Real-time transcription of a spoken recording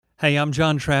Hey, I'm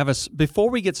John Travis.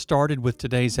 Before we get started with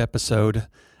today's episode,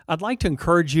 I'd like to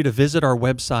encourage you to visit our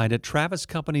website at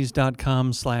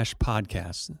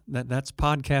traviscompanies.com/podcast. That's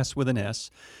podcast with an S.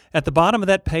 At the bottom of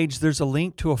that page, there's a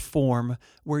link to a form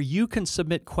where you can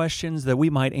submit questions that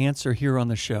we might answer here on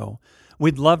the show.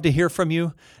 We'd love to hear from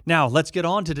you. Now, let's get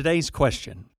on to today's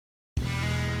question.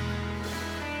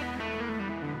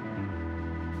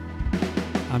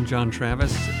 I'm John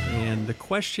Travis, and the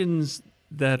questions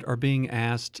that are being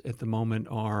asked at the moment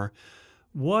are,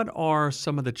 what are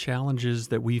some of the challenges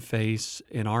that we face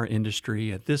in our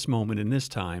industry at this moment in this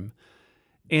time?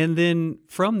 And then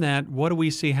from that, what do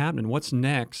we see happening? What's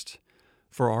next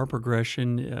for our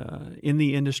progression in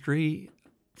the industry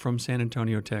from San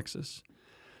Antonio, Texas?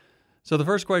 So the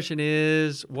first question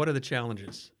is, what are the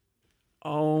challenges?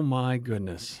 Oh my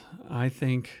goodness. I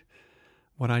think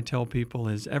what I tell people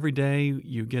is every day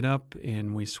you get up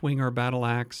and we swing our battle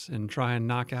axe and try and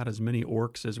knock out as many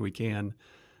orcs as we can,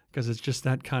 because it's just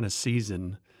that kind of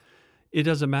season. It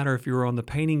doesn't matter if you're on the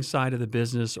painting side of the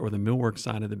business or the millwork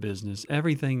side of the business.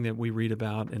 Everything that we read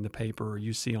about in the paper or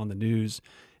you see on the news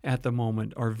at the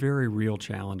moment are very real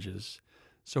challenges.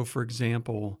 So, for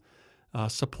example,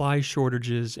 supply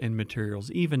shortages and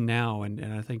materials, even now, and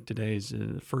I think today's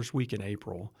the first week in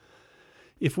April.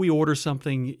 If we order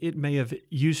something, it may have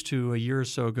used to a year or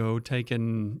so ago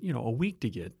taken, a week to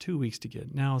get, 2 weeks to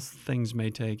get. Now things may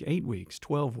take 8 weeks,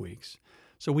 12 weeks.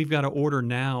 So we've got to order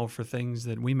now for things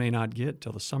that we may not get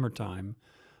till the summertime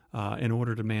in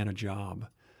order to man a job.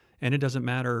 And it doesn't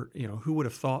matter, who would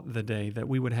have thought the day that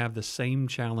we would have the same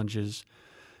challenges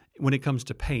when it comes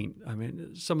to paint. I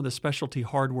mean, some of the specialty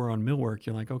hardware on millwork,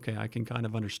 you're like, okay, I can kind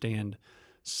of understand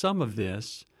some of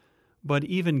this. But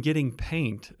even getting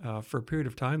paint for a period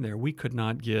of time there, we could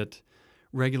not get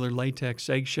regular latex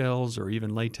eggshells or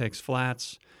even latex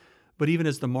flats. But even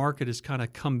as the market has kind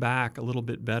of come back a little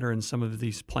bit better and some of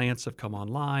these plants have come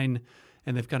online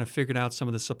and they've kind of figured out some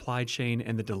of the supply chain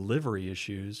and the delivery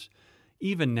issues,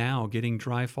 even now getting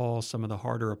dry fall, some of the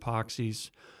harder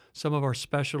epoxies, some of our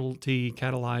specialty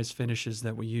catalyzed finishes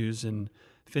that we use in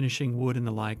finishing wood and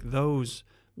the like, those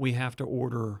we have to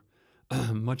order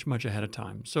much ahead of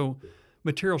time. So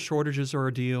material shortages are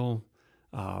a deal.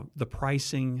 The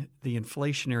pricing, the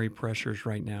inflationary pressures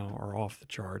right now are off the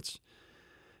charts.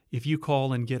 If you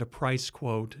call and get a price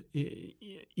quote,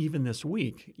 even this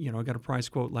week, I got a price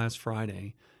quote last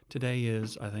Friday. Today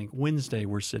is, I think, Wednesday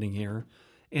we're sitting here,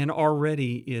 and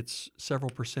already it's several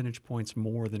percentage points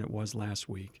more than it was last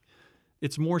week.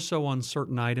 It's more so on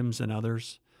certain items than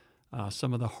others.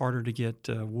 Some of the harder to get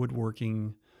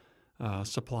woodworking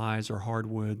supplies or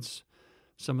hardwoods,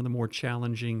 some of the more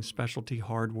challenging specialty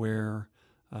hardware,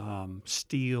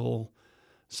 steel,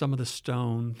 some of the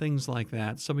stone, things like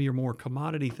that. Some of your more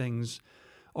commodity things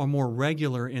are more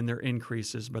regular in their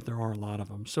increases, but there are a lot of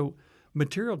them. So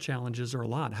material challenges are a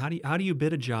lot. How do you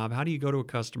bid a job? How do you go to a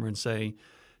customer and say,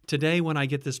 today when I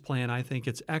get this plan, I think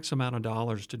it's X amount of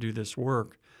dollars to do this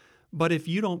work. But if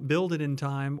you don't build it in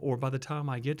time, or by the time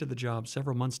I get to the job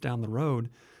several months down the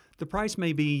road, the price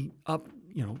may be up,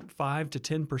 5 to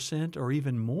 10% or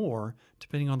even more,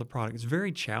 depending on the product. It's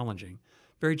very challenging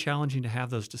to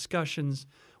have those discussions.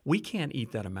 We can't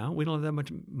eat that amount. We don't have that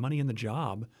much money in the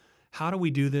job. How do we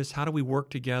do this? How do we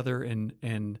work together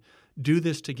and do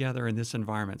this together in this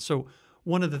environment? So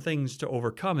one of the things to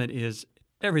overcome it is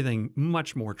everything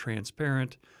much more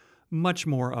transparent, much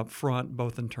more upfront,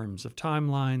 both in terms of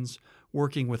timelines,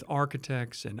 working with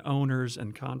architects and owners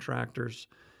and contractors.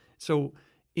 So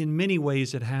in many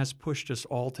ways, it has pushed us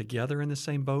all together in the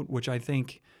same boat, which I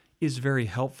think is very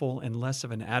helpful and less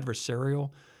of an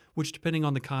adversarial, which, depending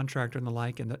on the contractor and the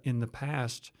like, in the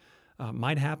past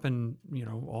might happen,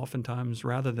 oftentimes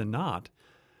rather than not.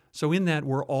 So in that,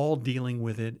 we're all dealing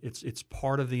with it. It's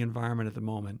part of the environment at the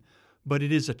moment, but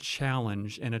it is a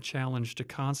challenge, and a challenge to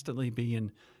constantly be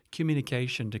in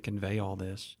communication to convey all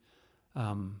this.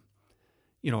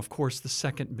 Of course, the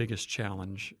second biggest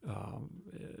challenge,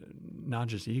 not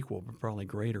just equal, but probably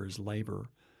greater, is labor.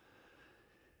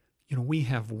 We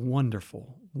have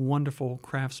wonderful, wonderful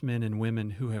craftsmen and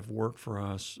women who have worked for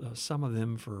us, some of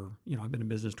them for, I've been in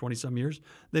business 20-some years.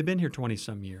 They've been here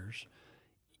 20-some years.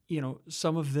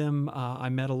 Some of them I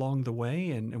met along the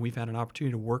way, and we've had an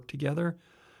opportunity to work together.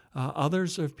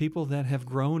 Others are people that have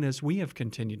grown as we have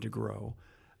continued to grow.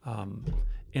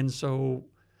 And so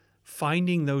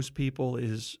finding those people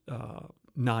is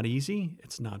not easy.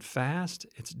 It's not fast.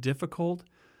 It's difficult.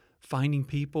 Finding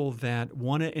people that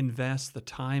want to invest the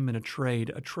time in a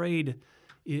trade. A trade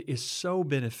is so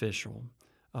beneficial.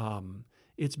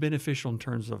 it's beneficial in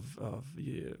terms of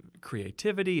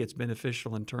creativity. It's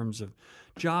beneficial in terms of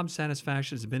job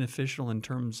satisfaction. It's beneficial in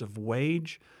terms of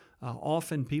wage.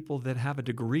 Often people that have a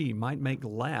degree might make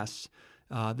less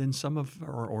than some of,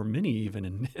 or many even,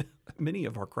 in many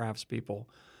of our craftspeople,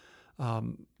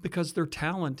 because their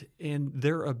talent and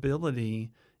their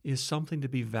ability is something to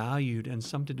be valued and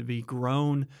something to be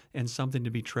grown and something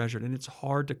to be treasured. And it's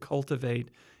hard to cultivate.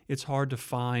 It's hard to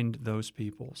find those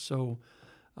people. So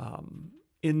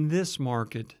in this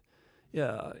market,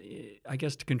 I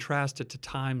guess to contrast it to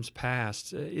times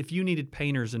past, if you needed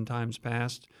painters in times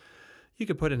past, you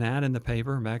could put an ad in the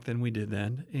paper. Back then we did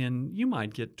that. And you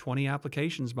might get 20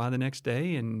 applications by the next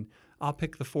day, and I'll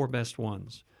pick the 4 best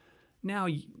ones. Now,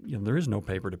 there is no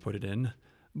paper to put it in.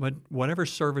 But whatever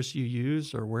service you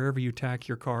use or wherever you tack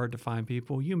your card to find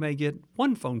people, you may get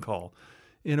 1 phone call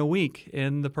in a week.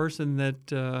 And the person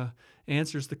that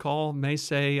answers the call may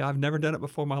say, I've never done it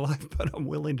before in my life, but I'm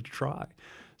willing to try.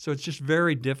 So it's just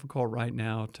very difficult right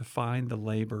now to find the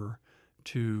labor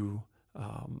and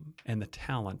the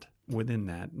talent within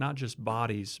that, not just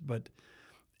bodies, but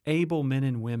able men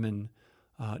and women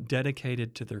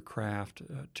dedicated to their craft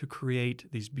to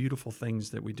create these beautiful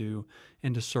things that we do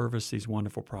and to service these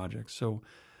wonderful projects. So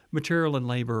material and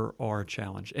labor are a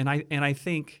challenge. And I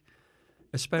think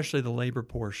especially the labor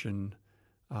portion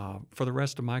for the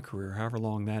rest of my career, however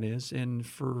long that is, and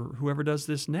for whoever does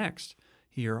this next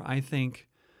here, I think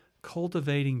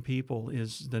cultivating people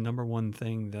is the number one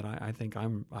thing that I think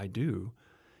I do,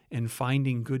 and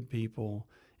finding good people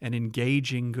and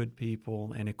engaging good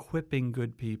people and equipping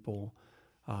good people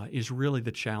is really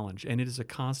the challenge, and it is a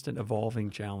constant evolving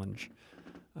challenge.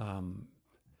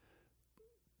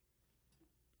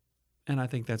 And I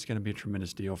think that's going to be a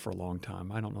tremendous deal for a long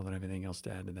time. I don't know that I have anything else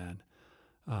to add to that.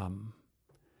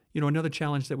 Another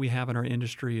challenge that we have in our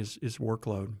industry is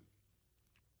workload.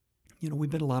 We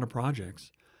bid a lot of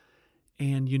projects,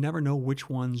 and you never know which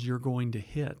ones you're going to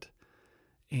hit.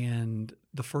 And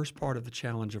the first part of the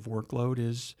challenge of workload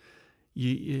is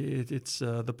it's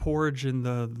the porridge and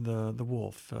the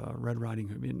wolf, Red Riding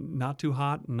Hood. Not too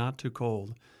hot, not too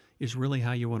cold is really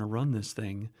how you want to run this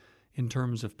thing in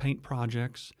terms of paint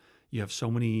projects. You have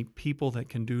so many people that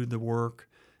can do the work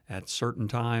at certain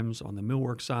times. On the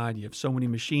millwork side, you have so many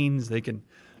machines, they can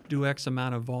do X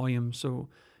amount of volume. So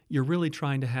you're really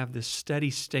trying to have this steady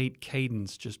state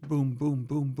cadence, just boom, boom,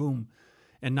 boom, boom,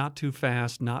 and not too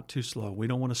fast, not too slow. We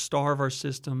don't want to starve our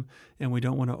system, and we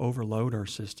don't want to overload our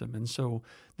system. And so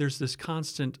there's this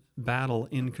constant battle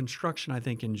in construction, I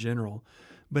think, in general,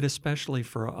 but especially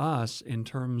for us in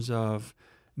terms of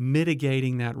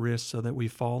mitigating that risk so that we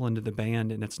fall into the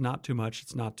band and it's not too much,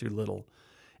 it's not too little.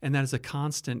 And that is a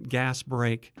constant gas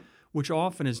brake, which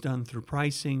often is done through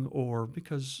pricing or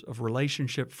because of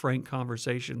relationship, frank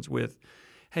conversations with,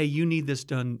 hey, you need this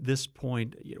done this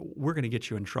point. We're going to get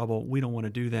you in trouble. We don't want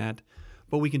to do that.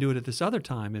 But we can do it at this other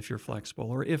time if you're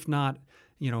flexible. Or if not,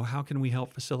 how can we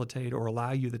help facilitate or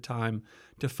allow you the time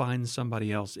to find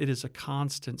somebody else? It is a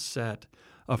constant set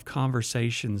of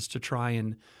conversations to try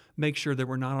and make sure that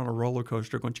we're not on a roller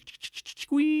coaster going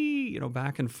squee,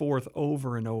 back and forth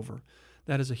over and over.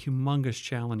 That is a humongous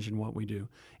challenge in what we do.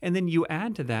 And then you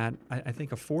add to that, I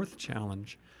think a fourth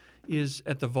challenge is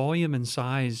at the volume and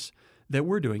size that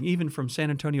we're doing, even from San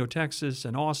Antonio, Texas,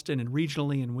 and Austin, and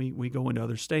regionally, and we go into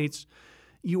other states,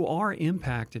 you are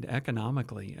impacted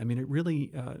economically. I mean, it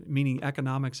really, meaning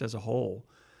economics as a whole.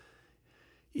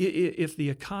 If the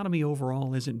economy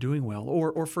overall isn't doing well,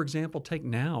 or for example, take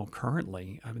now,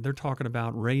 currently, they're talking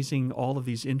about raising all of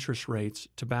these interest rates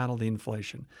to battle the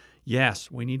inflation. Yes,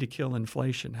 we need to kill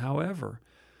inflation. However,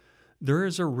 there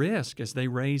is a risk as they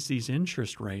raise these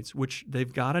interest rates, which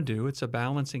they've got to do. It's a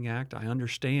balancing act, I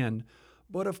understand.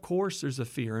 But of course there's a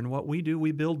fear. And what we do,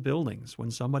 we build buildings. When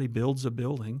somebody builds a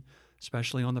building,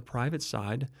 especially on the private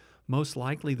side, most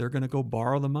likely they're going to go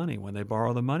borrow the money. When they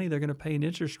borrow the money, they're going to pay an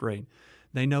interest rate.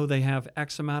 They know they have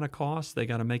X amount of costs. They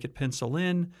got to make it pencil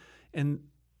in. And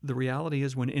the reality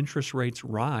is when interest rates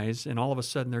rise and all of a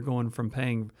sudden they're going from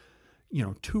paying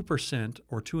 2%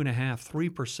 or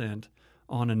 2.5%, 3%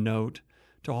 on a note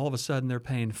to all of a sudden they're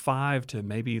paying 5 to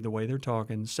maybe the way they're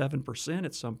talking 7%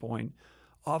 at some point,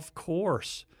 of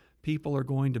course people are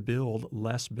going to build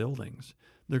less buildings.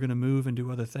 They're going to move and do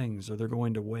other things, or they're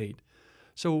going to wait.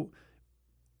 So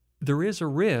there is a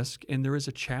risk and there is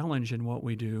a challenge in what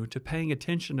we do to paying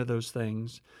attention to those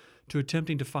things, to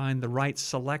attempting to find the right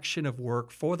selection of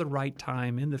work for the right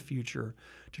time in the future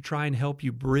to try and help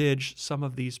you bridge some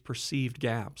of these perceived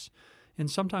gaps. And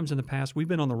sometimes in the past, we've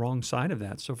been on the wrong side of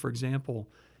that. So, for example,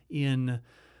 in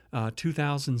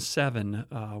 2007,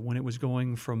 when it was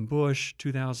going from Bush,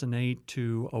 2008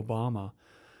 to Obama,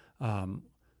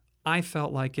 I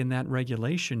felt like in that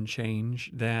regulation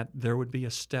change that there would be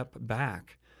a step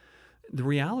back. The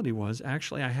reality was,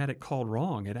 actually, I had it called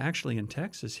wrong. It actually, in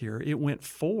Texas here, it went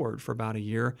forward for about a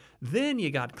year. Then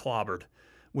you got clobbered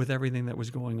with everything that was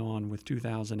going on with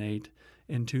 2008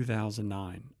 and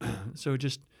 2009. So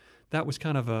that was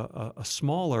kind of a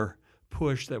smaller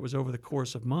push that was over the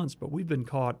course of months, but we've been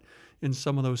caught in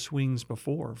some of those swings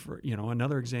before.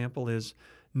 Another example is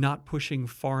not pushing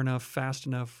far enough, fast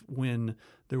enough when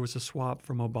there was a swap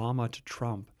from Obama to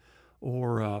Trump,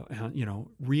 or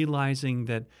realizing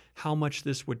that how much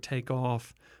this would take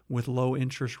off with low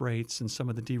interest rates and some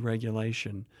of the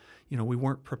deregulation. We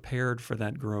weren't prepared for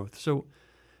that growth. So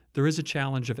there is a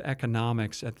challenge of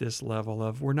economics at this level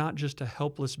of we're not just a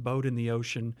helpless boat in the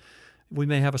ocean. We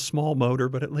may have a small motor,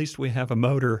 but at least we have a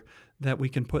motor that we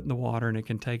can put in the water and it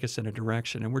can take us in a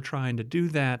direction. And we're trying to do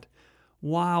that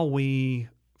while we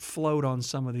float on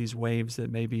some of these waves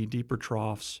that may be deeper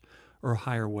troughs or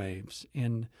higher waves.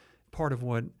 And part of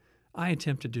what I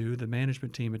attempt to do, the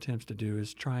management team attempts to do,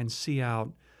 is try and see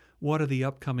out what are the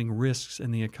upcoming risks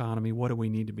in the economy, what do we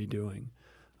need to be doing.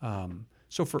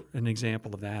 So for an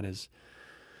example of that is,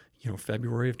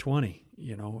 February of 20,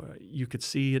 you could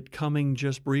see it coming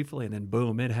just briefly, and then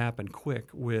boom, it happened quick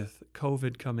with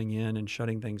COVID coming in and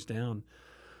shutting things down.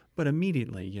 But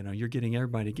immediately, you're getting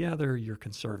everybody together, you're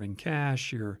conserving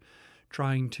cash, you're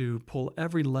trying to pull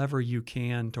every lever you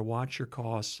can to watch your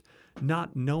costs,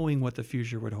 not knowing what the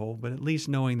future would hold, but at least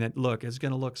knowing that, look, it's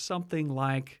going to look something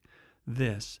like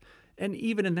this. And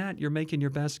even in that, you're making your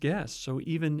best guess. So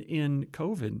even in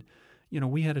COVID,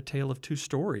 we had a tale of two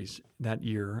stories that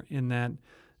year in that,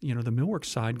 the millwork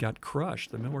side got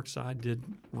crushed. The millwork side did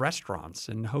restaurants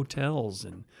and hotels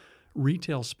and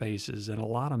retail spaces and a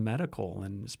lot of medical,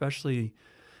 and especially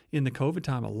in the COVID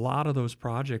time, a lot of those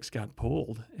projects got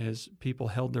pulled as people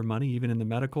held their money, even in the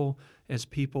medical, as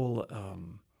people,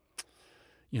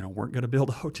 weren't going to build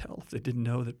a hotel if they didn't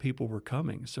know that people were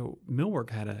coming. So millwork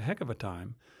had a heck of a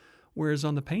time. Whereas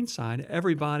on the paint side,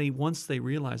 everybody, once they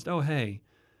realized, oh, hey,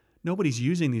 nobody's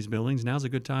using these buildings, now's a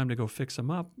good time to go fix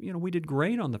them up. We did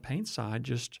great on the paint side,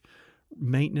 just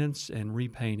maintenance and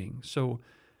repainting. So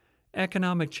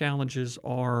economic challenges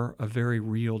are a very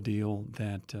real deal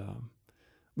that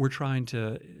we're trying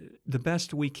to, the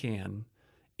best we can,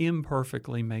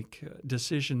 imperfectly make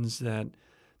decisions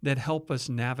that help us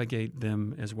navigate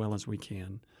them as well as we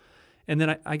can. And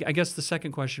then I guess the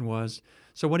second question was,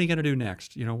 so what are you going to do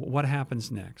next? What happens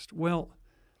next? Well,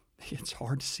 it's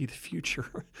hard to see the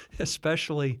future,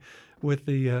 especially with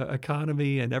the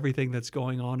economy and everything that's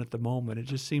going on at the moment. It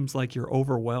just seems like you're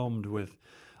overwhelmed with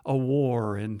a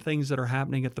war and things that are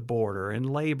happening at the border and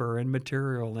labor and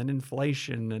material and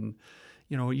inflation. And,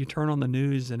 you turn on the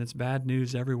news and it's bad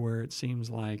news everywhere, it seems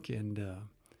like. And,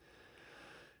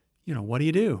 what do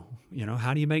you do?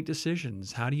 How do you make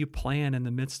decisions? How do you plan in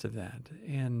the midst of that?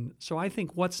 And so I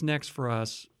think what's next for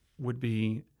us would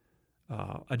be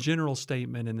a general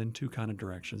statement and then two kind of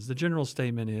directions. The general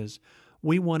statement is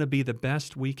we want to be the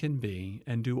best we can be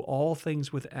and do all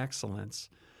things with excellence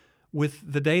with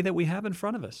the day that we have in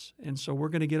front of us. And so we're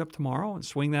going to get up tomorrow and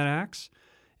swing that axe,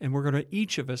 and we're going to,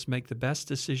 each of us, make the best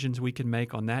decisions we can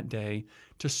make on that day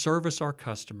to service our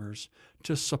customers,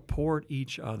 to support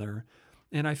each other.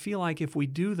 And I feel like if we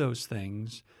do those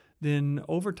things, then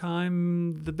over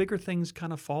time, the bigger things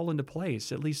kind of fall into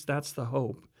place. At least that's the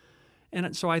hope.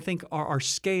 And so I think our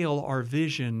scale, our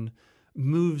vision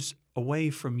moves away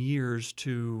from years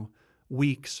to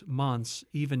weeks, months,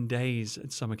 even days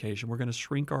at some occasion. We're going to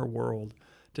shrink our world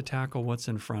to tackle what's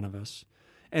in front of us.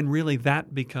 And really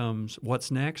that becomes what's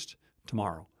next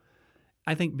tomorrow.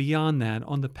 I think beyond that,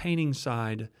 on the painting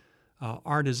side,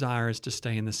 our desire is to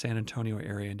stay in the San Antonio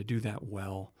area and to do that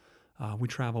well. We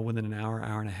travel within an hour,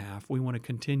 hour and a half. We want to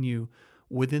continue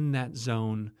within that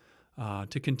zone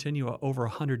to continue a over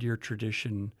 100-year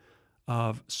tradition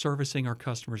of servicing our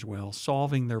customers well,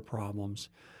 solving their problems,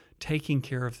 taking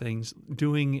care of things,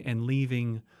 doing and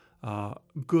leaving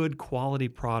good quality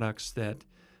products that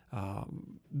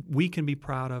we can be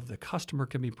proud of, the customer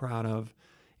can be proud of,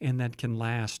 and that can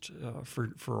last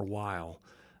for a while.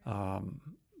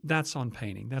 That's on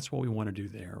painting. That's what we want to do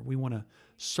there. We want to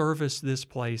service this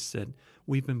place that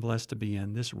we've been blessed to be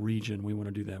in, this region. We want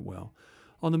to do that well.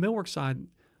 On the millwork side,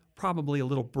 probably a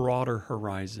little broader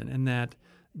horizon, in that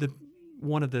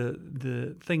one of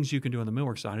the things you can do on the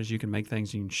millwork side is you can make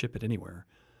things and you can ship it anywhere.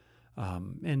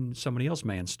 And somebody else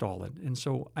may install it. And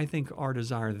so I think our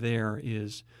desire there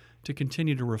is to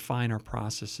continue to refine our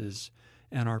processes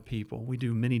and our people. We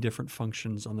do many different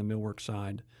functions on the millwork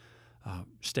side,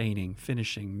 staining,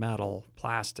 finishing, metal,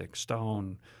 plastic,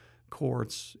 stone,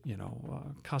 courts,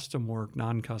 custom work,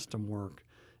 non-custom work,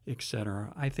 et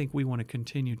cetera. I think we want to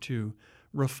continue to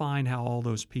refine how all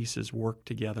those pieces work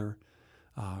together,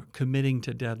 committing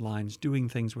to deadlines, doing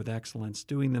things with excellence,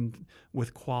 doing them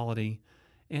with quality.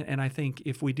 And I think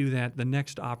if we do that, the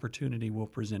next opportunity will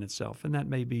present itself. And that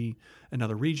may be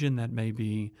another region, that may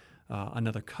be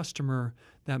another customer,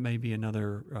 that may be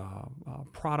another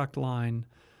product line.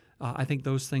 I think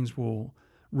those things will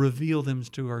reveal them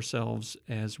to ourselves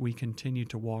as we continue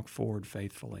to walk forward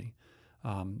faithfully.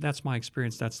 That's my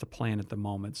experience. That's the plan at the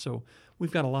moment. So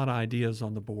we've got a lot of ideas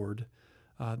on the board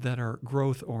that are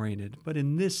growth-oriented. But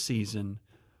in this season,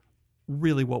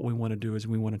 really what we want to do is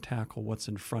we want to tackle what's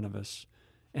in front of us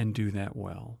and do that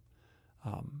well.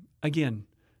 Again,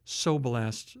 so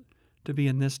blessed to be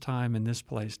in this time, in this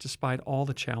place, despite all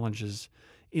the challenges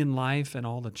in life and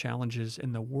all the challenges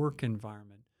in the work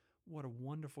environment. What a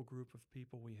wonderful group of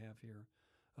people we have here,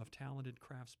 of talented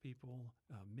craftspeople,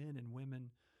 men and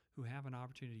women who have an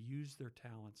opportunity to use their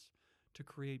talents to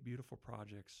create beautiful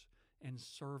projects and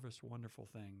service wonderful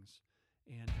things.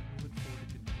 And we look forward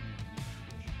to continuing this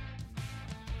tradition.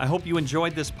 I hope you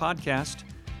enjoyed this podcast.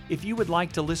 If you would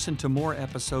like to listen to more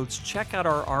episodes, check out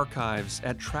our archives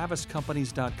at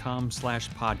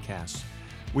traviscompanies.com/podcasts.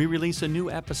 We release a new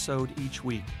episode each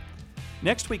week.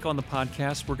 Next week on the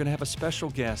podcast, we're going to have a special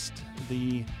guest,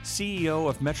 the CEO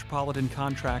of Metropolitan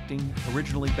Contracting,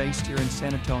 originally based here in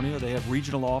San Antonio. They have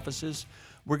regional offices.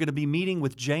 We're going to be meeting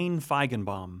with Jane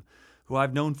Feigenbaum, who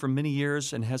I've known for many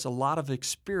years and has a lot of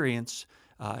experience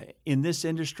in this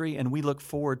industry, and we look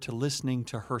forward to listening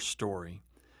to her story.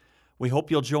 We hope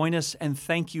you'll join us, and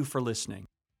thank you for listening.